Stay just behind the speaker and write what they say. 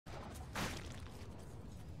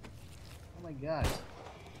my god.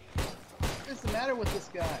 What's the matter with this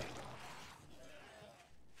guy?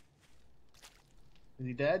 Is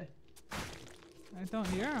he dead? I don't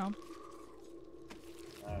hear him.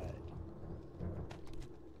 Alright.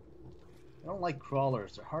 I don't like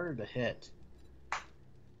crawlers. They're harder to hit.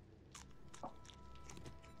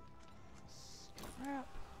 Crap.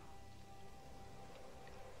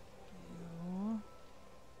 No.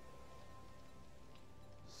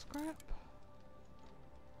 Scrap.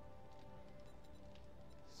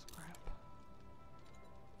 Scrap.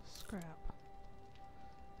 Scrap.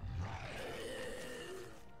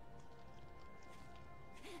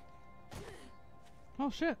 Oh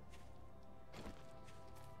shit.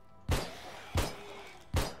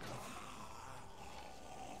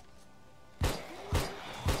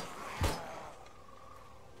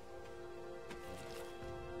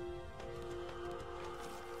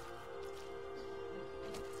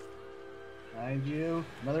 Behind you,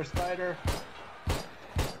 another spider. I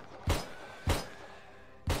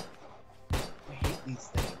hate these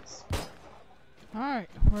things. Alright,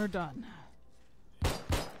 we're done.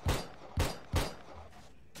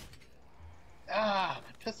 Ah,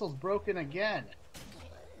 my pistol's broken again.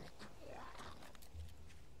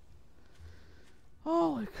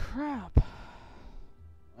 Holy crap.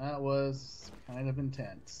 That was kind of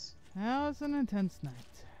intense. That was an intense night.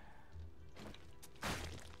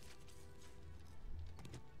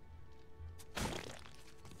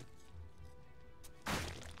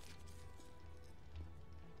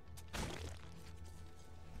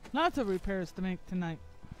 Lots of repairs to make tonight.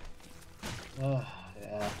 Yeah.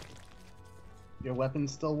 Your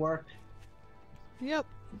weapons still work? Yep.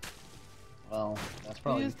 Well, that's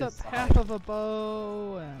probably Used up because half of a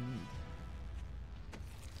bow and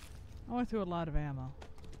I went through a lot of ammo.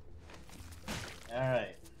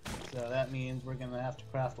 Alright. So that means we're gonna have to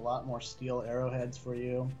craft a lot more steel arrowheads for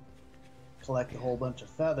you. Collect a whole bunch of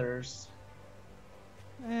feathers.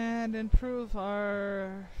 And improve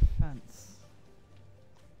our fence.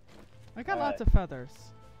 I got lots of feathers.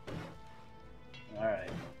 Alright.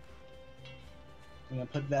 I'm gonna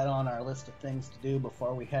put that on our list of things to do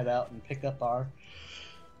before we head out and pick up our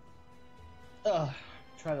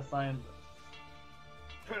try to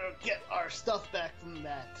get our stuff back from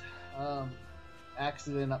that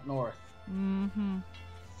accident up north. Mm-hmm.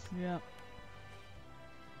 Yep.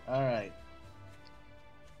 Alright.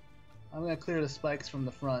 I'm gonna clear the spikes from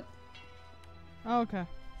the front. Okay.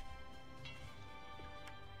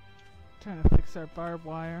 Trying to fix our barbed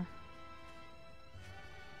wire.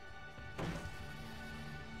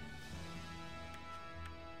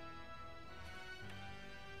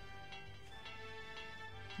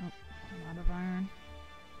 Oh, a lot of iron.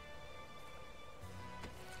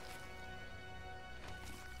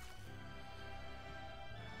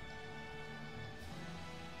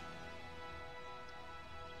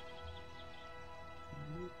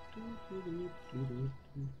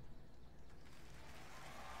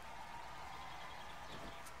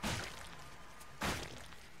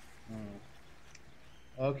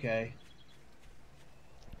 Okay.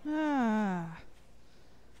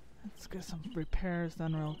 Let's get some repairs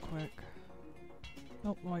done real quick.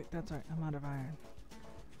 Oh, wait, that's right. I'm out of iron.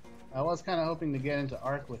 I was kind of hoping to get into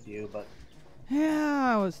Ark with you, but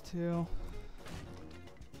Yeah, I was too.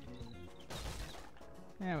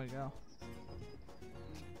 There we go.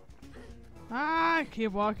 I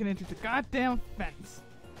keep walking into the goddamn fence.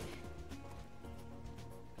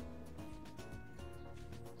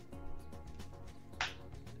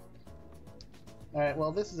 alright,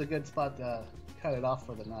 well this is a good spot to cut it off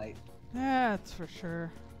for the night. That's for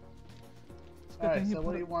sure. It's a good Alright, thing so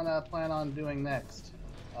what do you want to plan on doing next?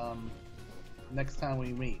 Next time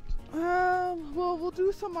we meet? Well, we'll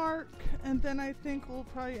do some arc, and then I think we'll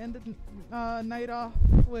probably end the night off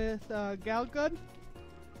with Galgud.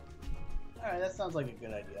 Alright, that sounds like a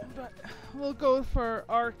good idea. But we'll go for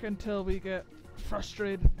arc until we get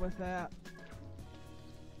frustrated with that.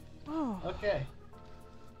 Oh. Okay.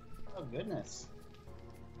 Oh goodness.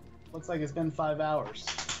 Looks like it's been 5 hours.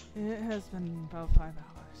 It has been about 5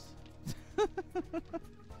 hours.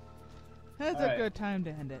 That's a good time to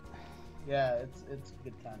end it. Yeah, it's a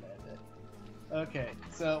good time to end it. Okay,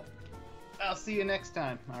 so I'll see you next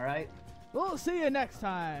time, alright? We'll see you next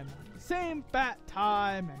time. Same bat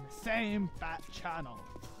time and same bat channel.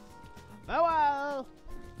 Farewell!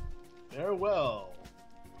 Farewell.